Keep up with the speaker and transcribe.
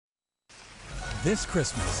This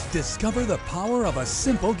Christmas, discover the power of a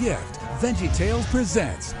simple gift. VeggieTales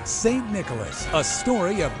presents Saint Nicholas, a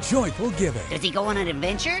story of joyful giving. Does he go on an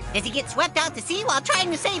adventure? Does he get swept out to sea while trying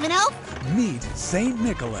to save an elf? Meet Saint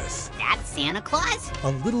Nicholas. That's Santa Claus? A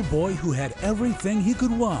little boy who had everything he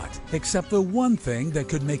could want, except the one thing that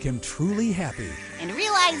could make him truly happy. And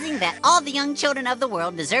realizing that all the young children of the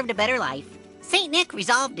world deserved a better life, Saint Nick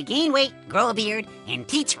resolved to gain weight, grow a beard, and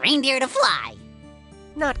teach reindeer to fly.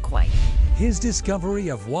 Not quite. His discovery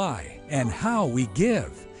of why and how we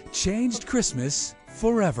give changed Christmas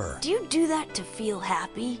forever. Do you do that to feel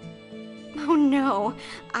happy? Oh no,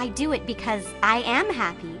 I do it because I am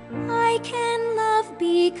happy. I can love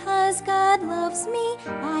because God loves me.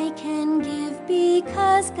 I can give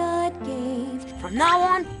because God gave. From now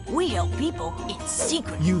on, we help people in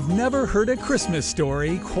secret. You've never heard a Christmas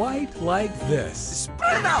story quite like this.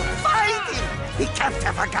 Bruno, find him! He can't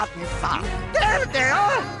have forgotten far. There they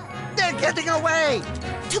are! They're getting away!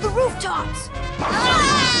 To the rooftops!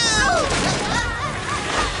 Oh!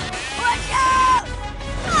 Watch out!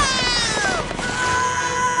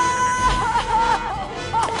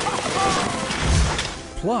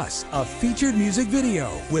 Plus, a featured music video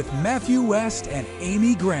with Matthew West and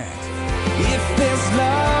Amy Grant. If there's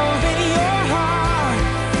love in your heart,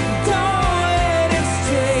 don't let it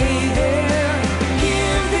stay there.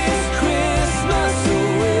 Give this Christmas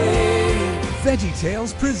away.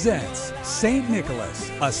 VeggieTales presents Saint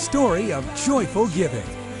Nicholas, a story of joyful giving.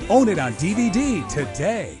 Own it on DVD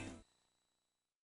today.